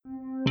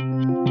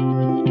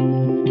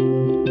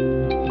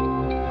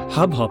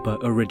Hubhopper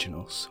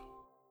Originals.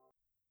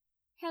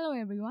 Hello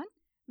everyone,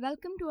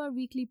 welcome to our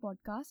weekly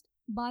podcast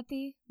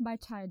बातें by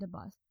Chai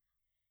Dabas.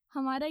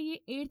 हमारा ये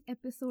 8th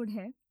episode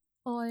है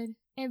और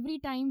every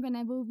time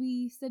whenever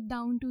we sit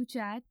down to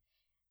chat,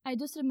 I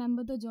just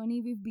remember the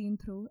journey we've been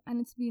through and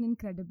it's been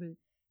incredible.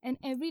 And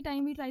every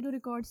time we try to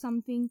record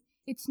something,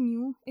 it's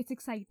new, it's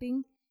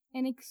exciting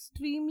and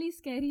extremely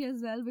scary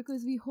as well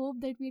because we hope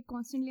that we're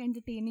constantly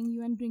entertaining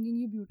you and bringing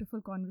you beautiful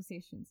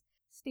conversations.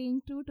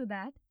 Staying true to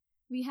that,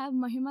 we have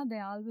Mahima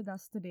Dayal with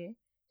us today.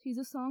 She's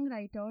a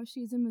songwriter,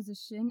 she's a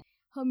musician.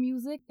 Her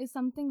music is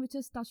something which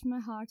has touched my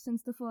heart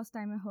since the first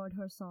time I heard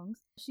her songs.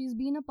 She's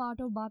been a part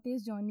of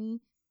Bate's journey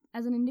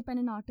as an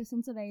independent artist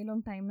since a very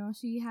long time now.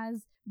 She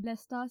has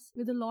blessed us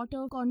with a lot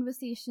of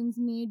conversations,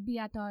 maybe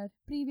at our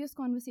previous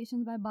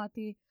conversations by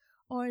Bate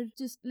or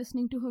just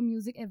listening to her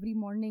music every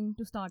morning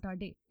to start our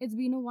day. It's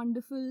been a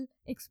wonderful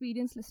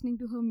experience listening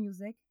to her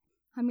music.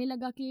 हमें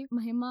लगा कि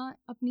महिमा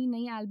अपनी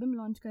नई album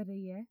launch कर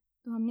रही है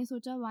तो हमने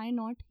सोचा why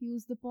not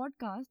use the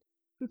podcast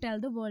to tell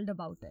the world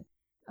about it.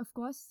 Of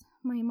course,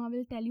 Mahima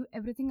will tell you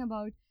everything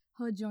about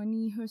her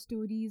journey, her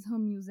stories, her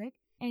music.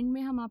 End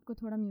में हम आपको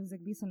थोड़ा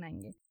music भी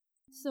सुनाएंगे.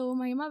 So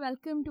Mahima,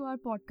 welcome to our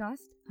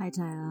podcast. Hi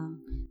Chaya.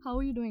 How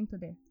are you doing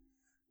today?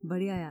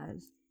 बढ़िया यार.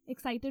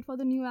 Excited for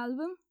the new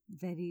album?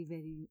 Very,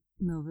 very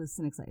nervous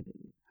and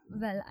excited.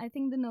 Well, I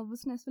think the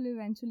nervousness will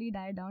eventually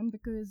die down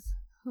because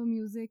her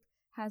music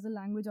has a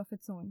language of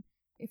its own.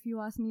 If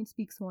you ask me, it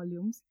speaks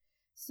volumes.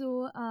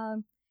 So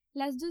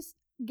let's just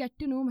get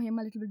to know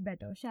Mahima a little bit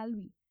better, shall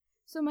we?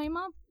 So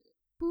Mahima,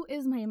 who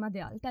is Mahima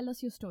Dayal? Tell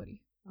us your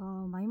story.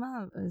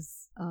 Mahima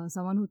is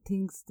someone who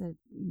thinks that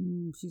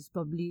she's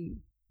probably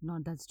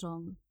not that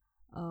strong,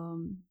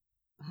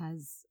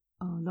 has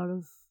a lot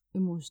of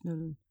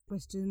emotional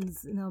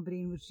questions in her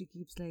brain which she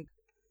keeps like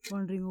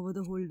pondering over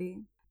the whole day.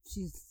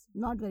 She's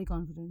not very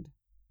confident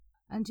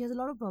and she has a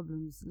lot of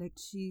problems. Like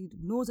she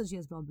knows that she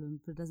has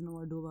problems but doesn't know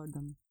what to do about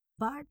them.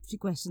 But she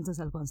questions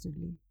herself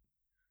constantly.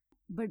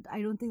 But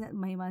I don't think that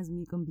Mahima is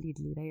me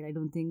completely, right? I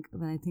don't think,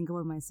 when I think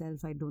about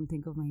myself, I don't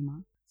think of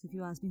Mahima. So if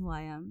you ask me who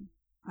I am,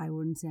 I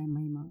wouldn't say I'm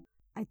Mahima.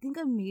 I think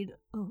I've made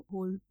a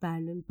whole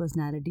parallel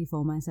personality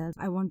for myself.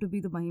 I want to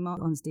be the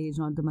Mahima on stage,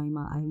 not the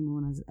Mahima I've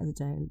known as a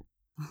child.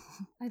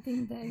 I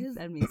think there is... If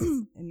that makes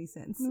any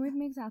sense. No, it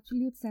makes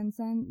absolute sense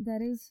and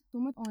there is so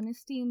much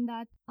honesty in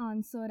that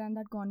answer and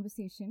that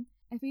conversation.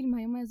 I feel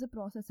Mahima is a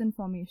process in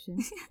formation,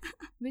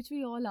 which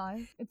we all are.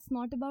 It's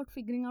not about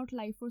figuring out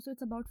life also,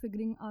 it's about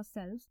figuring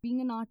ourselves. Being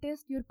an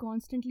artist, you're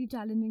constantly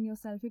challenging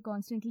yourself, you're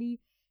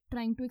constantly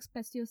trying to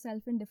express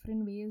yourself in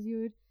different ways.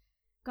 You're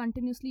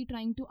continuously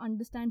trying to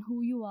understand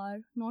who you are,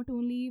 not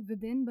only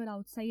within but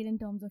outside in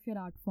terms of your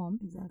art form.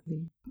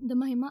 Exactly. The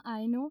Mahima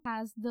I know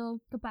has the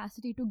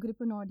capacity to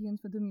grip an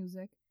audience with the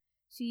music.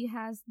 She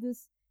has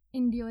this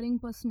enduring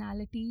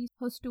personality.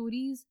 Her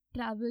stories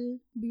travel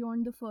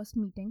beyond the first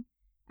meeting.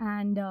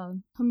 And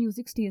her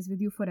music stays with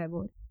you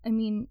forever. I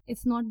mean,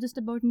 it's not just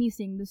about me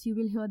saying this, you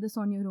will hear this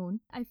on your own.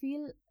 I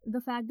feel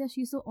the fact that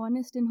she's so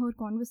honest in her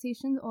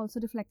conversations also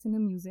reflects in her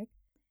music.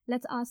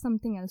 Let's ask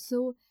something else.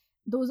 So,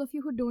 those of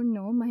you who don't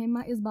know,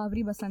 Mahima is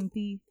Bawri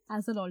Basanti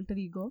as her alter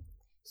ego.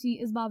 She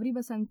is Bawri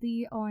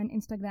Basanti on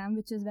Instagram,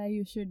 which is where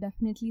you should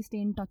definitely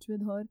stay in touch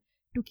with her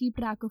to keep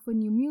track of her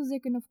new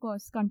music and of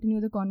course continue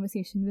the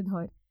conversation with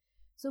her.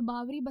 So,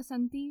 Bawri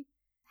Basanti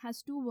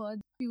has two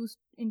words fused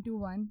into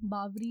one,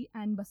 Bawri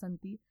and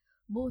Basanti.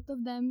 Both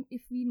of them,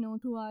 if we know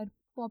through our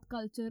pop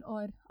culture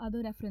or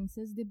other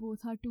references, they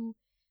both are two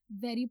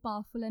very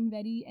powerful and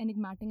very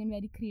enigmatic and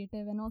very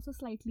creative and also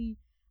slightly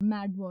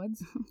mad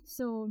words.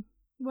 So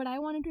what I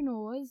wanted to know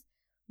was,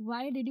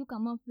 why did you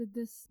come up with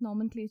this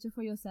nomenclature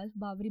for yourself,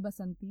 Bawri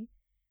Basanti?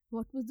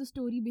 What was the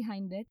story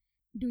behind it?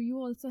 Do you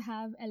also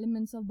have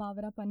elements of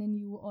Bawrapan in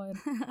you or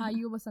are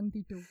you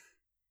Basanti too?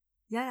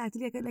 Yeah,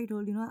 actually, like I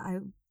told you,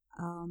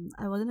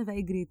 I wasn't a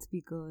very great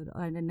speaker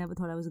and I never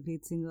thought I was a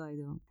great singer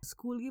either.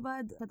 School के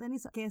बाद पता नहीं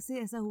कैसे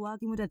ऐसा हुआ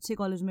कि मुझे अच्छे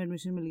कॉलेज में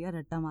एडमिशन मिल गया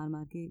रट्टा मार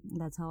मार के.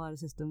 That's how our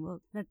system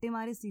works. Ratte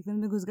मारे स्टीफन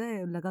में घुस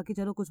गए, लगा कि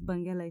चलो कुछ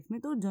बन गया लाइफ में,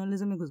 तो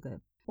जर्नलिज्म में घुस गए.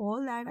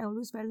 All that, I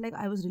always felt like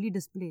I was really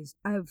displaced.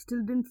 I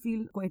still didn't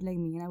feel quite like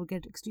me and I would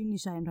get extremely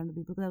shy in front of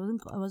people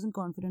because I wasn't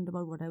confident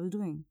about what I was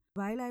doing.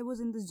 While I was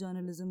in this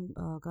journalism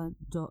ka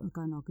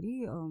naukri,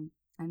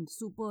 and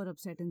super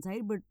upset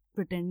inside, but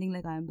pretending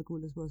like I am the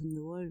coolest person in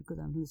the world because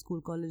I'm from the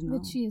school college now.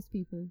 Which she is,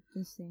 people,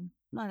 just saying.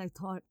 No, I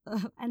thought.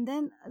 And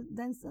then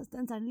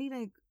suddenly,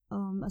 like,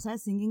 I started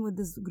singing with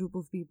this group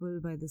of people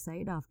by the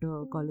side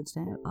after college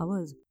time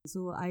hours.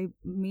 So I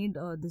made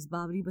this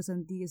Bawri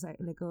Basanti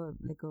like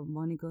a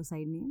moniker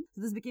side name.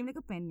 So this became like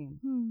a pen name.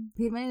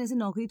 फिर मैंने ऐसे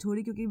नौकरी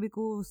छोड़ी क्योंकि मेरे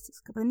को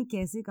पता नहीं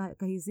कैसे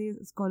कहीं से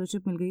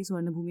स्कॉलरशिप मिल गई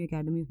स्वर्ण भूमि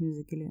एकेडमी ऑफ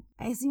म्यूजिक के लिए.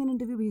 ऐसे ही मैंने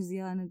इंटरव्यू भेज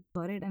दिया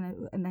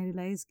एंड आई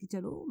रियलाइज कि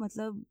चलो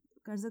मतलब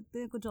कर सकते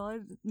हैं कुछ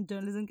और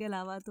जर्नलिज्म के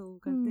अलावा तो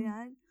करते हैं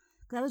यार.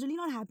 Because I was really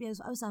not happy.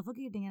 I was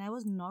suffocating and I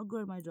was not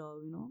good at my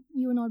job,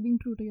 You were not being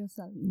true to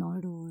yourself. Not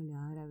at all,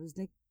 yaar. I was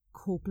like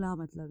khokla,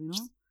 matlab,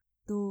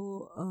 तो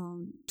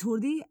छोड़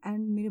दी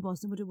and मेरे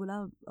boss ने मुझे बोला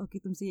कि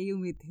तुमसे यही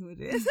उम्मीद थी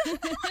मुझे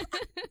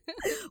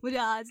मुझे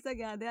आज तक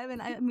याद है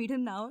when I meet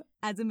him now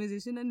as a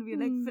musician and we are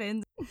like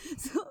friends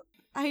so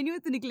I knew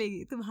तू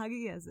निकलेगी तू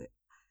भागेगी ऐसे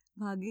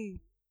भागी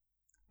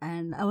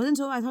and I wasn't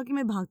sure I thought कि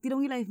मैं भागती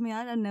रहूंगी लाइफ में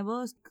यार and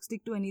never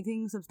stick to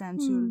anything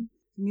substantial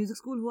music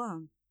school हुआ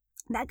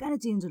that kind of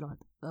change a lot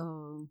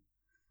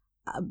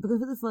because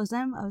for the first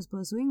time I was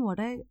pursuing what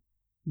I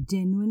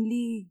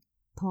genuinely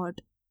thought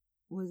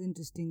was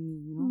interesting me,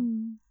 you know.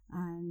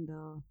 And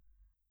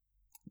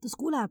the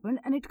school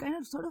happened and it kind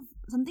of sort of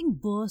something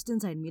burst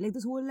inside me, like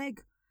this whole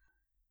like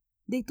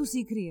देख तू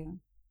सीख रही है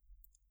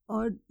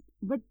और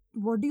but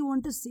what do you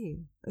want to say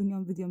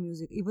with your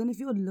music, even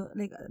if you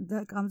like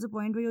there comes a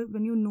point where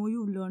when you know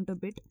you've learned a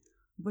bit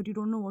but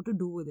you don't know what to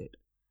do with it.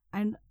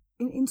 And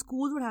in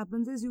schools what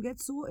happens is you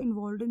get so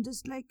involved in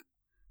just like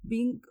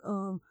being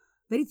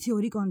very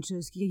theory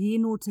conscious कि ये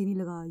note सही नहीं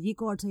लगा ये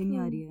cord सही नहीं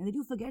आ रही है and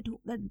you forget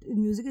that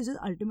music is just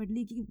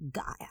ultimately कि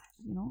गा यार,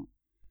 you know.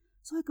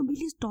 So I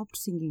completely stopped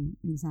singing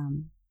in SAM,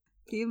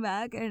 came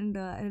back and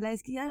I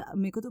realized कि यार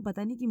मेरे को तो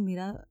पता नहीं कि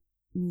मेरा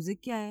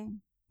म्यूजिक क्या है,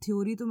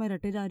 थ्योरी तो मैं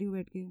रटे जा रही हूँ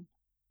बैठ के.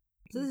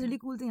 So this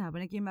really cool thing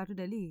happened. I came back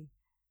to Delhi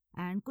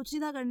and कुछ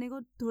नहीं था करने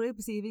को, थोड़े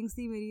सेविंग्स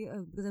थी मेरी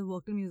because I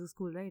worked in music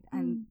school, right?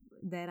 And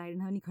there I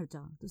didn't have any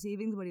खर्चा, तो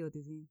सेविंग्स बड़ी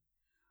होती थी.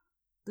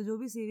 तो जो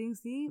भी सेविंग्स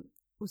थी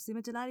उससे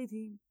मैं चला रही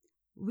थी.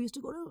 We used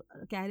to go to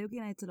karaoke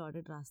nights a lot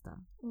at Rasta,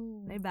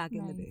 right back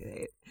in the day,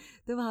 right?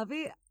 So वहाँ पे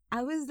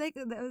I was like,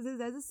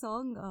 there's a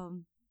song,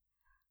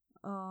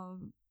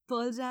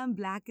 Pearl Jam,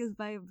 Black is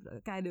by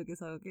karaoke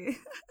song, okay?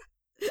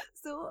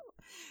 So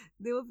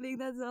they were playing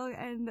that song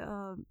and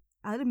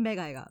I thought मैं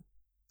गाएगा.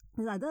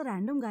 This other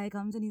random guy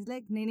comes and he's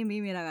like, नहीं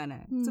मैं मेरा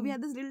गाना है. So we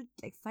had this little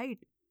like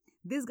fight.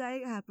 This guy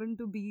happened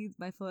to be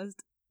my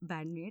first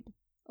bandmate,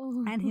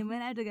 and him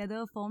and I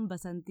together formed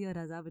Basanti or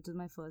Raza, which was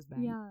my first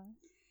band. Yeah.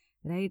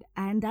 Right,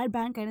 and that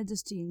band kind of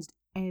just changed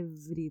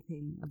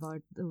everything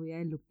about the way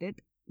I looked at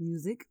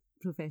music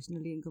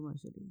professionally and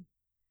commercially.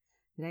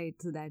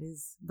 Right, so that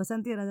is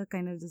Basanti Raja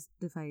kind of just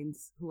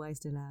defines who I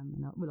still am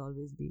and will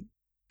always be.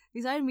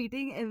 We started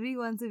meeting every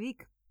once a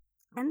week,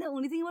 and the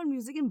only thing about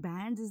music in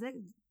bands is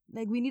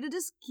like we need to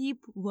just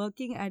keep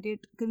working at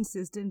it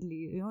consistently.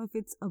 You know, if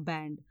it's a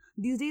band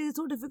these days, it's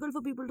so difficult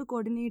for people to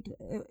coordinate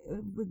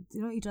with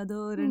each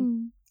other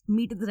and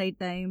meet at the right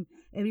time.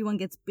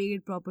 Everyone gets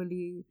paid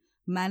properly.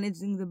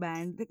 Managing the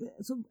band,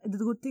 so the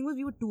good thing was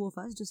we were two of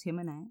us, just him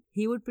and I.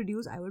 He would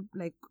produce, I would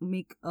like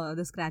make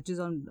the scratches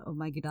on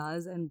my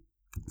guitars and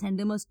send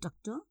him a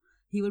structure.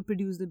 He would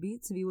produce the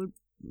beats, we would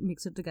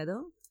mix it together,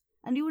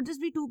 and we would just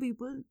be two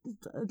people,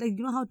 like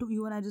you know how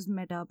you and I just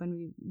met up and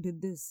we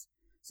did this.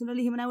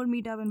 Similarly, him and I would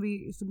meet up and we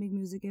used to make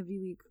music every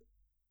week.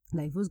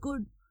 Life was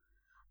good,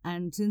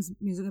 and since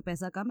music mein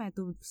paisa kam hai,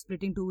 so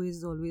splitting two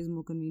ways is always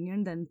more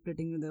convenient than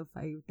splitting with a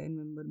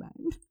 5-10 member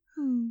band.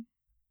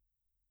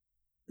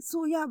 So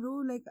yeah, bro,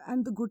 like,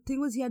 and the good thing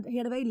was he had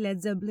a very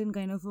Led Zeppelin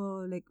kind of a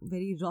like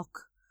very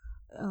rock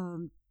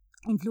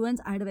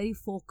influence. I had a very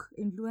folk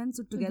influence.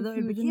 So together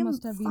it became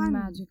must have fun. Been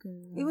magical.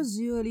 Yeah. It was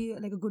really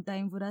like a good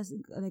time for us,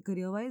 like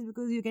career-wise,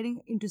 because you're getting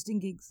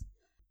interesting gigs.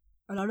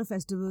 A lot of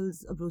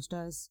festivals approached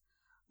us,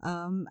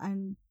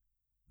 and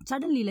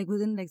suddenly, like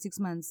within like 6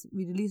 months,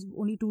 we released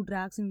only 2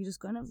 tracks, and we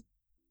just kind of,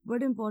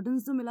 but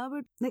importance to mila,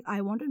 but like I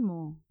wanted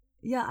more.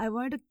 Yeah, I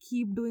wanted to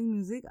keep doing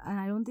music, and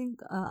I don't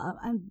think,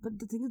 but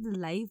the thing is, the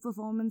live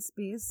performance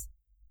space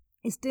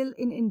is still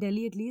in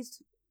Delhi at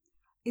least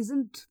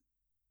isn't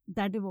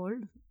that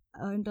evolved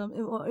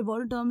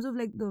evolved in terms of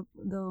like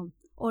the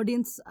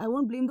audience. I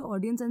won't blame the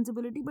audience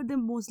sensibility, but they're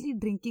mostly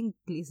drinking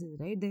places,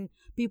 right?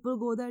 People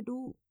go there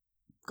to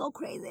go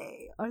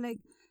crazy, or like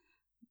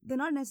they're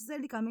not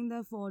necessarily coming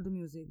there for the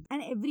music.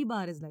 And every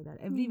bar is like that,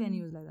 every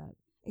venue is like that,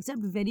 except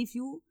very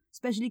few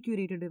specially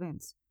curated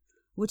events,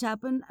 which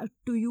happen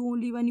to you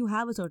only when you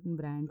have a certain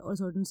brand or a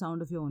certain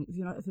sound of your own. If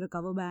you're a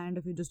cover band,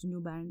 if you're just a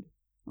new band,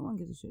 no one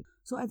gives a shit.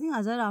 So I think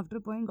Azhar after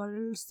a point got a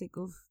little sick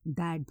of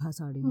that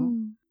bhasad, you know,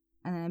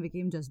 and then I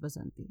became just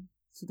Basanti.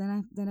 So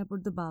then I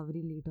put the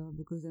Bawari later,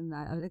 because then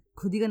I was like,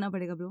 khud hi karna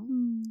padega, bro.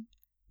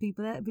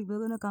 People are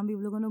gonna come,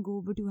 people are gonna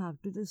go, but you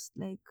have to just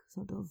like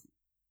sort of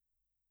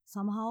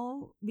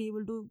somehow be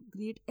able to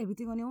create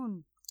everything on your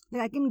own.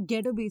 Like I can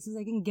get a bassist,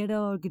 I can get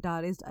a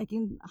guitarist, I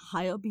can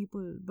hire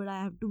people, but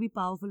I have to be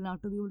powerful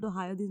enough to be able to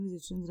hire these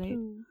musicians, right?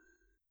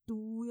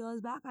 2 years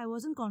back, I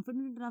wasn't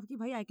confident enough कि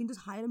भाई I can just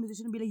hire a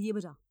musician and be like ये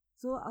बजा.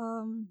 So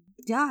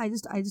yeah, I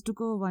just took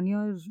a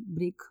 1-year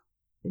break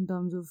in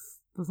terms of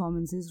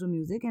performances from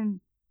music and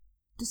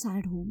just sat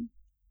at home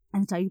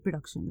and studied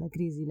production like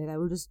crazy. Like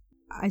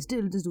I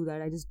still just do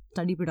that. I just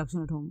study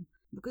production at home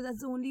because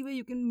that's the only way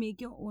you can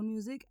make your own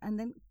music and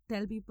then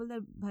tell people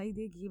that भाई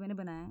देख ये मैंने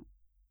बनाया है.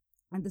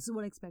 And this is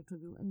what I expect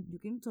from you. And you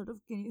can sort of,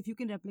 if you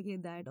can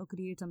replicate that or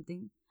create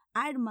something,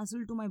 add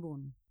muscle to my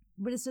bone.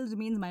 But it still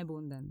remains my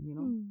bone then, you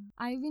know.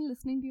 I've been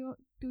listening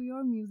to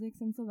your music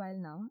since a while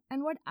now.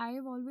 And what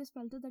I've always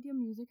felt is that your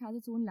music has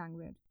its own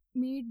language.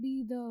 May it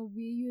be the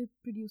way you're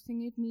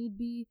producing it, may it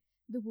be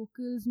the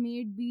vocals, may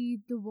it be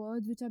the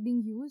words which are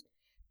being used,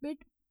 but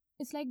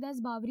it's like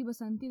there's Bawri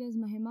Basanti, there's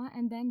Mahima,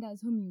 and then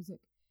there's her music.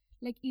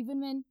 Like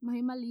even when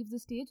Mahima leaves the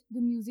stage,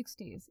 the music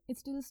stays. It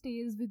still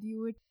stays with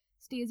you, it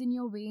stays in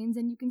your veins,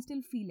 and you can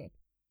still feel it.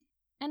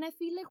 And I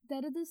feel like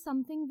there is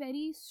something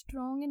very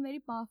strong and very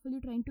powerful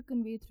you're trying to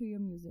convey through your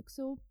music.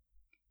 So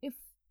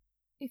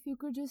if you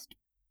could just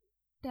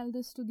tell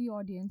this to the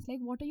audience, like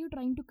what are you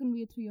trying to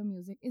convey through your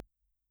music?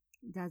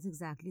 That's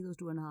exactly those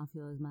 2.5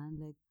 years, man.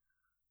 Like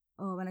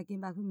when I came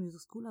back from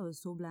music school, I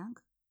was so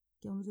blank.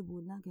 क्या मुझे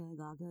बोलना क्या है,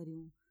 गा क्या रही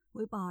हूँ,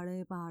 वही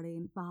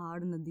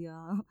पहाड़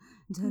नदियाँ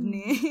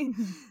झरने.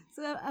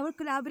 So I would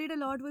collaborate a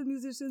lot with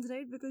musicians,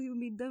 right? Because you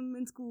meet them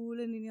in school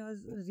and in your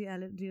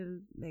real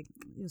like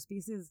your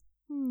spaces.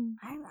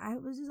 And I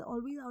was just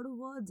always out of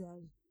words, यार,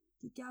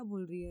 कि क्या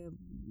बोल रही है,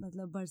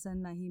 मतलब बरसन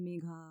नहीं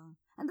Megha.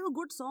 And they were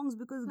good songs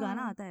because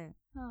गाना आता है.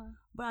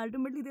 But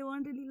ultimately they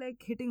weren't really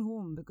like hitting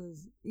home,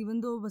 because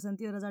even though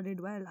Basanti or Raza did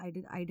well,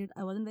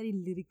 I wasn't very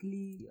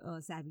lyrically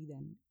savvy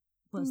then,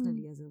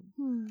 personally,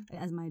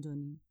 as my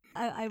journey.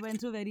 I went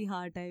through a very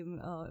hard time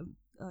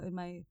in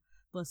my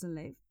personal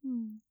life.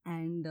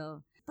 And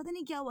पता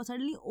नहीं क्या हुआ,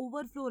 suddenly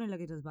overflow होने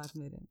लगे जज्बात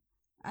मेरे.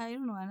 I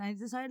don't know, and I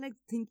just started like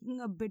thinking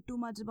a bit too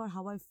much about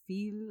how I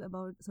feel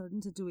about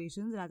certain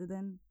situations rather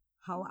than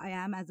how I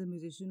am as a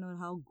musician or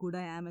how good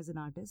I am as an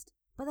artist.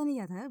 पता नहीं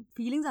क्या था,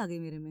 feelings आ गई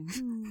मेरे में.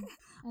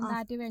 And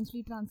that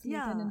eventually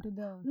translated into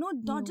the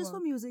not just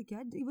for music,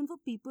 yeah, even for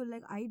people.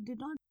 Like I did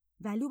not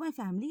value my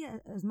family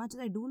as much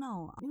as I do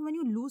now. You know, when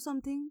you lose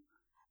something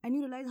and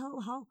you realize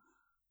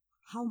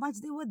how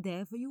much they were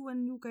there for you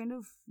when you kind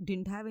of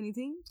didn't have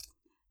anything.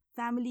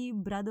 Family,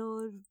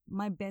 brother,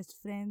 my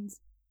best friends,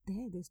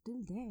 they're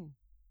still there.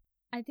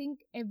 I think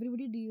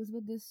everybody deals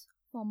with this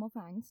form of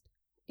angst.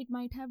 It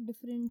might have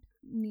different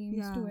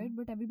names to it,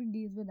 but everybody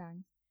deals with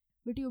angst.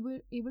 But you'll be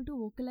able to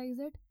vocalize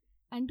it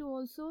and to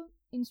also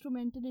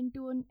instrument it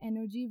into an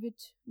energy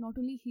which not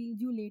only heals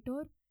you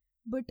later,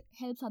 but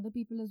helps other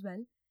people as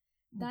well.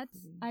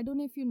 That's, I don't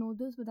know if you know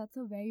this, but that's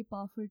a very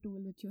powerful tool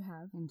which you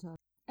have.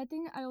 I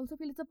think I also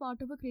feel it's a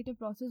part of a creative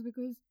process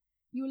because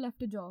you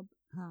left a job.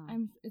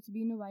 It's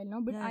been a while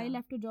now, but I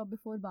left a job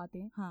before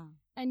Baatein.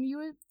 And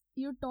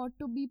you're taught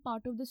to be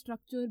part of the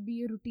structure,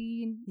 be a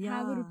routine,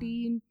 have a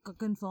routine.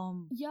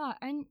 Conform. Yeah,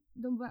 and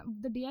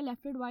the day I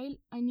left it, while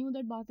I knew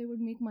that Baatein would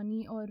make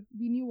money or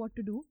we knew what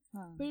to do,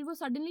 but it was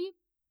suddenly,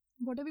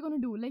 what are we going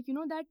to do? Like, you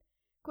know, that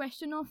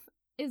question of,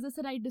 is this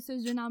the right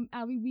decision?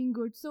 Are we being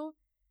good? So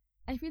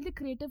I feel the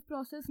creative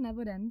process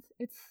never ends.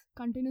 It's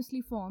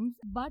continuously forms,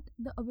 but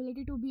the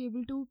ability to be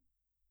able to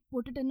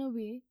put it in a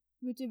way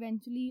which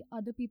eventually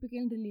other people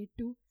can relate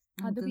to,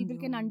 other people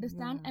can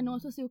understand, and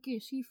also say, okay,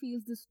 she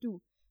feels this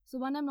too. So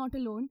one, I'm not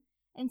alone,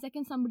 and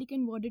second, somebody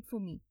can word it for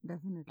me.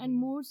 Definitely. And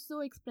more so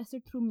express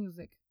it through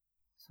music.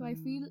 So I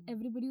feel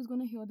everybody who's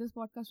going to hear this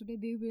podcast today,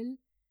 they will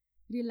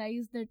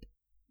realize that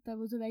there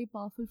was a very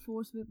powerful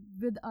force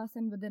with us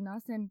and within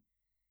us, and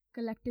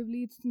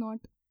collectively it's not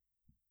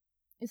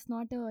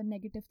a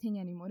negative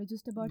thing anymore. It's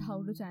just about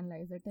how to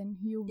channelize it, and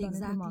you've done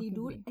it remarkably.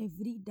 Dude,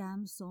 every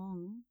damn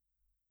song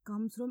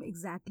comes from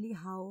exactly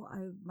how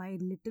my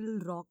little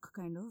rock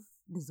kind of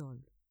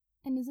dissolved.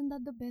 And isn't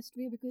that the best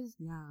way? Because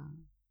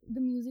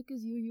the music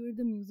is you're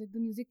the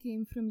music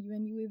came from you,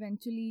 and you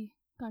eventually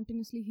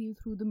continuously heal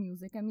through the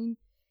music. I mean,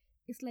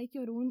 it's like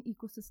your own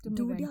ecosystem.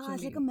 Dude, yeah,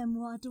 it's like a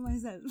memoir to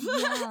myself.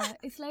 Yeah,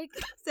 it's like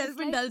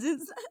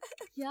self-indulgence.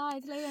 It's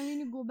like, I mean,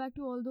 you go back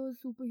to all those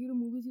superhero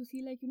movies, you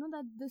see, like, you know,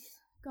 that this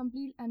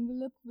complete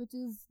envelope, which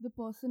is the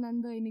person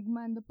and the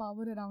enigma and the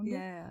power around it.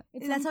 Yeah,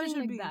 it's that's how it something should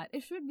like be. that.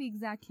 It should be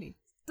exactly.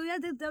 तो यार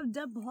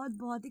जब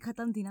बहुत ही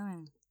खत्म थी ना,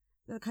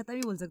 मैं खत्म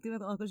ही बोल सकती हूँ,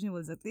 मैं और कुछ नहीं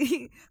बोल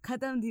सकती.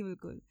 खत्म थी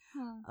बिल्कुल.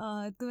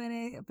 तो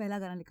मैंने पहला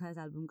गाना लिखा है इस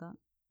एल्बम का,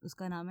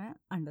 उसका नाम है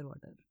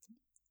Underwater.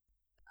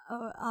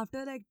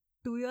 After like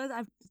 2 years,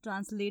 I've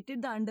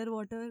translated the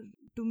underwater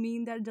to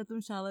mean that जब तुम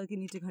शावर के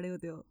नीचे खड़े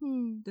होते हो,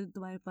 तो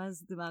तुम्हारे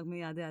पास दिमाग में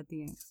यादें आती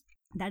हैं.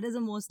 That is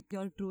the most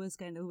pure, truest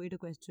kind of way to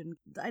question.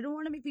 I don't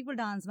want to make people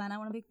dance, man. I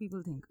want to make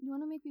people think. You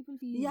want to make people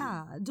feel.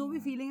 Yeah, जो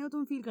भी feeling है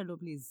तुम feel कर लो,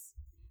 please.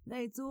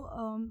 Right, so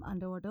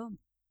Underwater.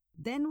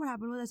 Then what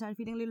happened was I started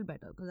feeling a little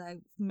better because I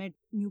met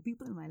new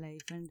people in my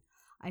life, and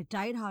I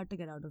tried hard to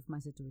get out of my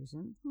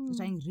situation. I was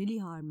trying really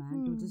hard,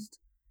 man, to just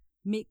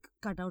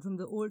cut out from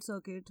the old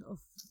circuit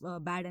of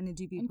bad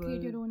energy people. And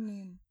create your own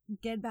name.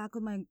 Get back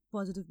with my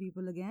positive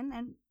people again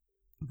and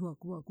work.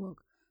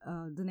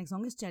 The next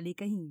song is Chali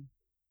Kahin.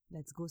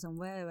 Let's go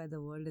somewhere where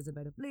the world is a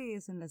better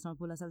place, and let's not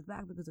pull ourselves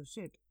back because of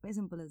shit. Very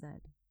simple as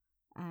that.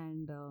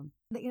 And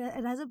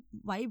it has a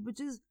vibe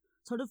which is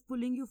sort of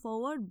pulling you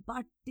forward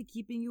but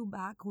keeping you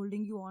back,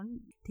 holding you on.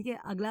 ठीक है,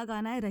 अगला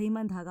गाना है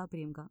रहीमन धागा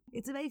प्रेम का.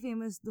 It's a very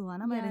famous दुआ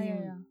ना,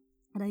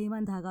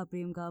 रहीमन धागा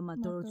प्रेम का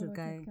मत तोड़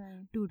चुकाए,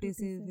 टूटे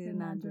से फिर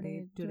ना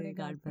जुड़े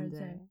गाढ़ बन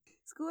जाए.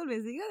 School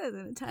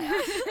basically छाया.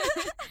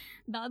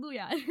 दादू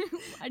यार.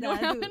 I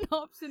don't have an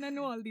option. I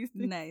know all these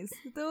things. Nice.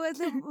 तो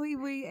मतलब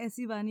वही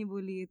ऐसी बानी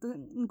बोली, तो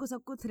उनको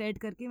सबको थ्रेड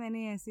करके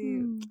मैंने ऐसे,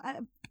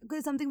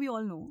 because something we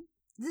all know.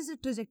 this is a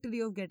trajectory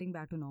of getting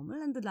back to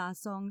normal. And the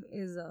last song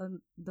is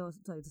the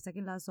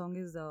second last song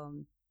is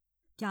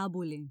क्या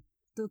बोले.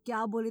 तो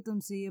क्या बोले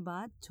तुमसे ये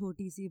बात,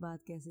 छोटी सी बात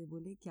कैसे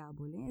बोले, क्या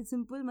बोले. It's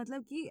simple.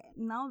 मतलब कि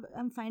now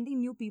I'm finding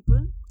new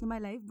people in my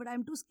life, but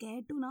I'm too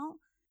scared to now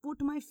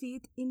put my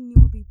faith in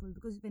new people,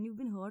 because when you've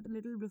been hurt a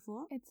little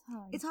before,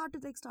 it's hard to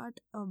like start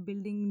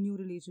building new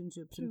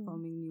relationships and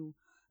forming new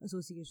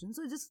associations.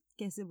 So just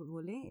कैसे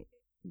बोले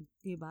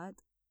ये बात,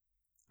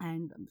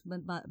 and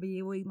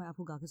ये वही मैं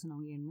आपको गा के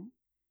सुनाऊंगी एंड में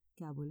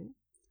क्या बोले.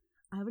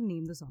 I haven't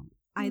named the song.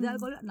 Either I'll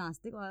call it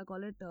Nastik or I'll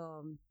call it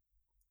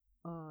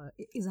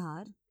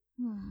Izhar,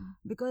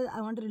 because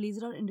I want to release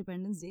it on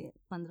Independence Day,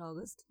 15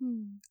 August,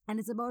 and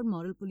it's about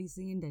moral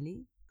policing in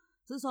Delhi.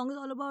 So the song is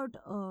all about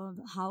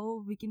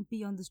how we can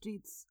pee on the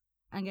streets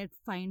and get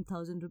fined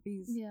 1,000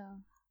 rupees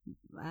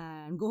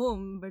and go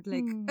home, but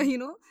like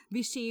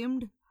be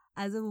shamed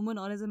as a woman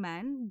or as a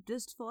man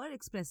just for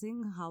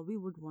expressing how we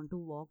would want to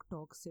walk,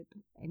 talk, sit,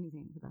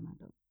 anything for that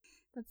matter.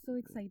 That's so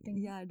exciting.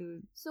 Yeah,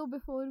 dude. So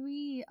before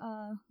we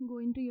go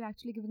into you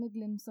actually giving a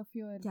glimpse of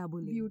your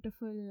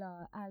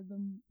beautiful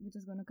album, which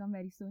is going to come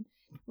very soon,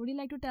 would you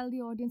like to tell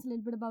the audience a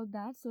little bit about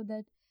that so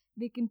that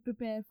they can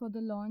prepare for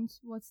the launch?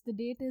 What's the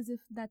date is,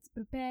 if that's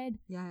prepared?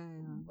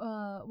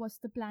 What's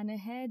the plan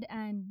ahead,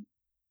 and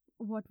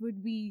what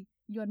would be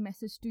your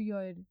message to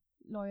your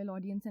loyal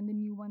audience and the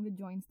new one which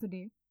joins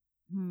today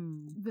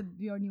with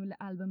your new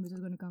album, which is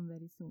going to come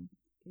very soon?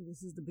 Okay,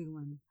 this is the big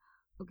one.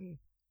 Okay.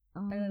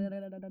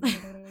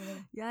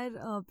 यार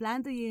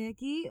plan तो ये है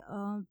कि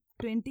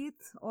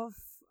 20th of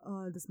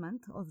this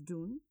month of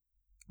June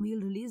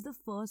we'll release the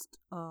first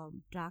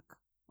track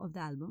of the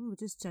album,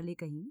 which is Chale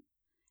Kahin.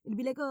 It'll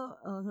be like a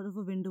sort of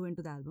a window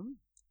into the album.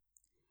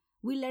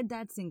 We'll let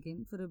that sink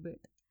in for a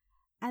bit,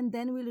 and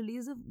then we'll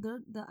release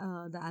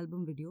the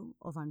album video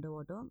of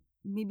Underwater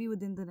maybe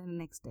within the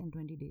next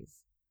 10-20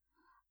 days,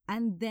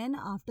 and then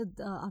after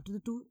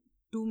the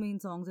two main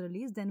songs are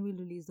released, then we'll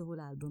release the whole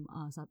album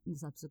in the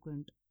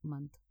subsequent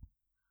month.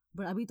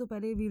 But abhi to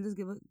pehle we'll just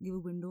give a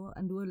window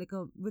and do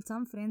with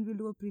some friends we'll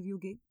do a preview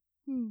gig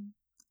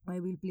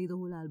where we'll play the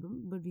whole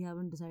album, but we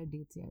haven't decided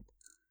dates yet.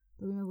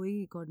 तो मैं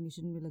वही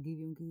coordination में लगी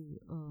हुई हूँ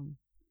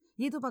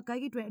कि ये तो पक्का है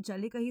कि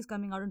चले का ही is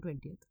coming out on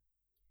 20th.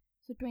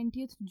 So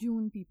 20th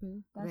June,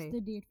 people. That's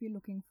the date we're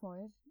looking for,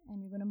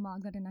 and we're going to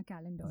mark that in our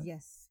calendar.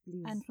 Yes,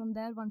 please. And from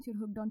there, once you're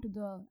hooked onto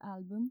the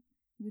album,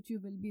 which you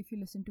will be if you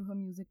listen to her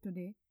music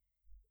today,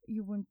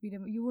 you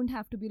won't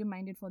have to be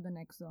reminded for the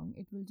next song.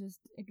 You'll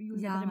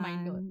get a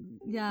reminder.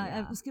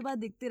 Yeah. उसके बाद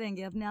देखते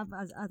रहेंगे, अपने आप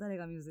आता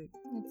रहेगा music.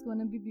 It's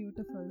gonna be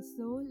beautiful.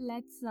 So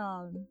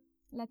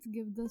let's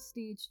give the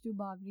stage to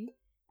Bhavri,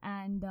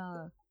 and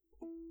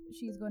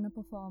she's gonna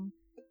perform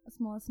a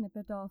small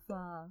snippet of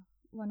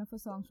one of her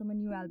songs from a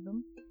new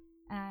album.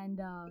 And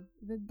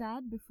with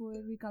that, before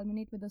we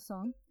culminate with the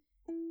song,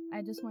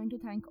 I just want to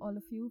thank all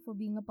of you for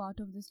being a part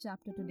of this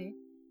chapter today.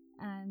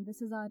 And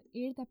this is our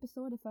 8th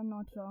episode, if I'm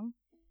not wrong.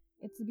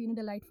 It's been a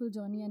delightful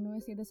journey. I know I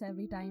say this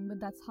every time, but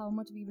that's how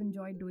much we've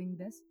enjoyed doing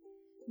this.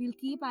 We'll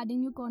keep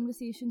adding new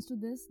conversations to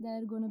this. There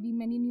are going to be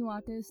many new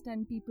artists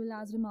and people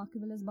as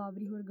remarkable as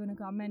Bhavri who are going to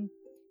come and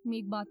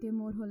make Baatein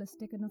more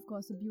holistic and, of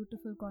course, a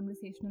beautiful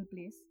conversational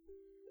place.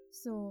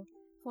 So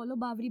follow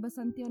Bhavri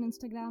Basanti on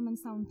Instagram and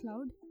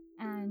SoundCloud.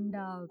 And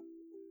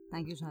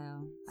thank you, Chaya.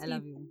 I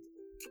love you.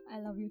 I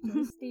love you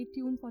too. Stay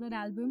tuned for her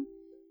album.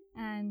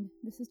 And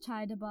this is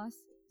Chaya Dabas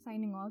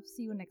signing off.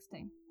 See you next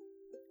time.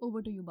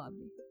 Over to you,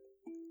 Bhavri.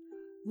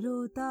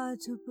 रोता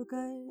छुप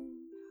कर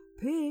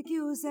फिर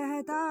क्यों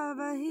सहता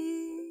वही,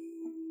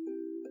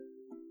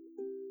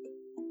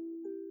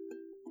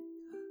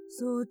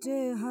 सोचे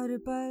हर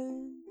पल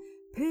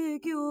फिर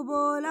क्यों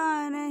बोला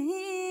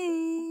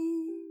नहीं,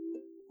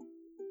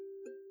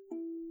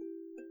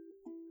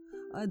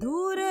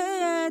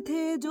 अधूरे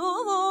थे जो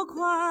वो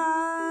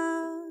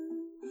ख्वाब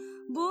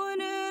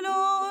बुन लो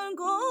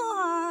उनको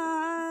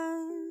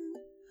हार,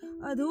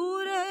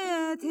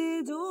 अधूरे थे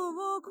जो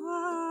वो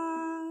ख्वाब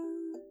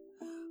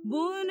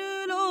बुन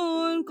लो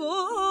उनको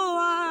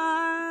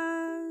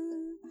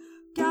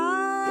क्या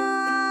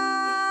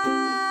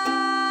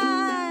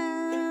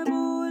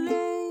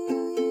बोले,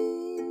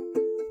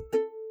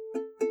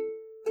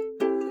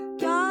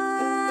 क्या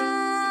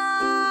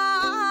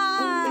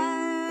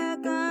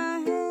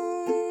कहे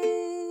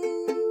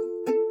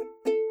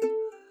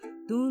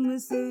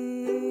तुमसे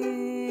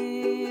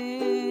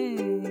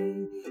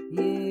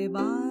ये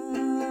बात,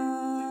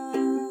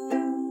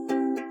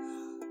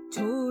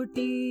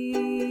 छोटी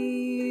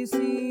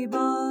सी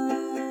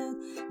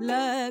बात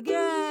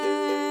लगे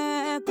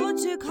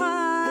कुछ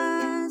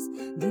खास,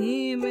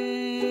 धीमे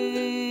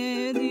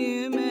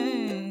धीमे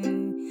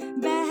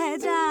बह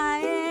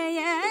जाए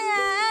ये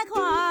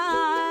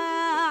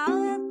ख्वाब,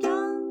 क्या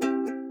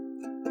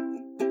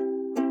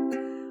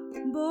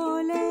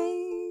बोले,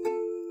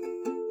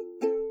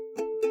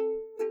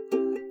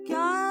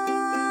 क्या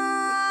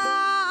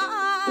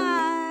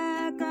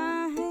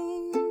कहे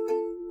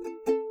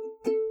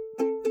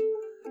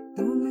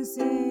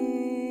तुमसे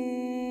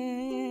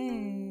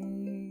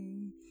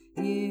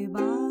ये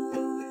बात.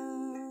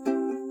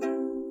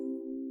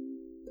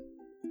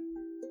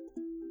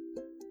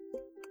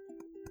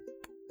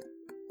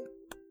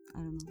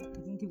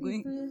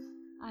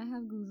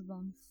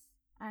 goosebumps.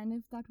 And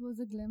if that was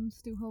a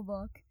glimpse to her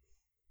work,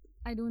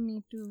 I don't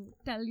need to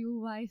tell you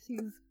why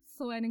she's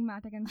so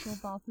enigmatic and so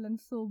powerful and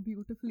so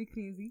beautifully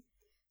crazy.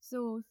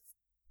 So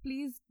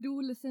please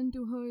do listen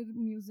to her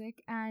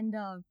music and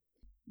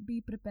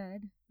be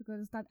prepared,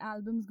 because that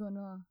album's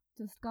gonna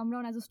just come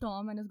down as a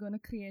storm and is gonna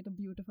create a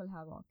beautiful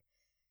havoc.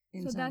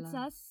 Inshallah. So that's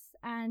us,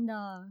 and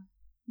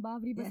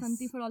Bhavri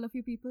Basanti for all of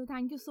you people.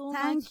 Thank you so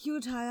much. Thank you,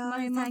 Chaya.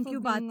 Mahima, Thank for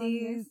you, being on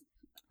Bate. this.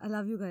 I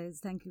love you guys.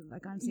 Thank you. I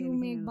can't say You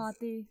anything make else.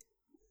 Bate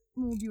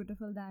more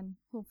beautiful than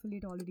hopefully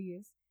it already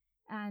is.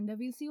 And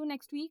we'll see you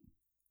next week.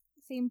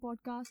 Same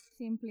podcast,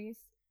 same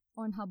place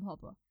on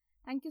Hubhopper.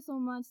 Thank you so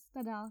much.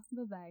 Tada.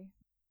 Bye-bye.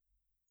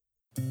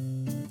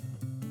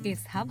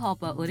 इस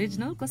Hubhopper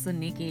original को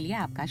सुनने के लिए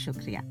आपका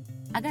शुक्रिया।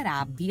 अगर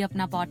आप भी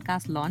अपना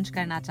पॉडकास्ट लॉन्च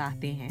करना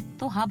चाहते हैं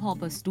तो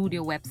हबहॉपर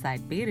स्टूडियो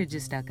वेबसाइट पे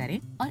रजिस्टर करें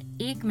और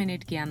 1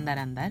 मिनट के अंदर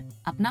अंदर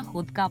अपना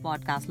खुद का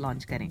पॉडकास्ट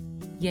लॉन्च करें।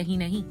 यही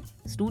नहीं,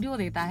 स्टूडियो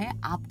देता है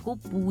आपको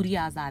पूरी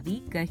आजादी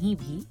कहीं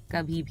भी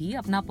कभी भी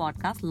अपना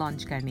पॉडकास्ट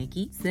लॉन्च करने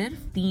की,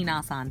 सिर्फ 3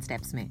 आसान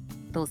स्टेप्स में।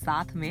 तो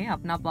साथ में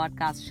अपना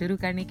पॉडकास्ट शुरू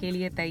करने के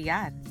लिए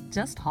तैयार?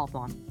 Just hop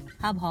on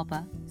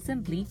Hubhopper,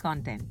 simply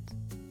content.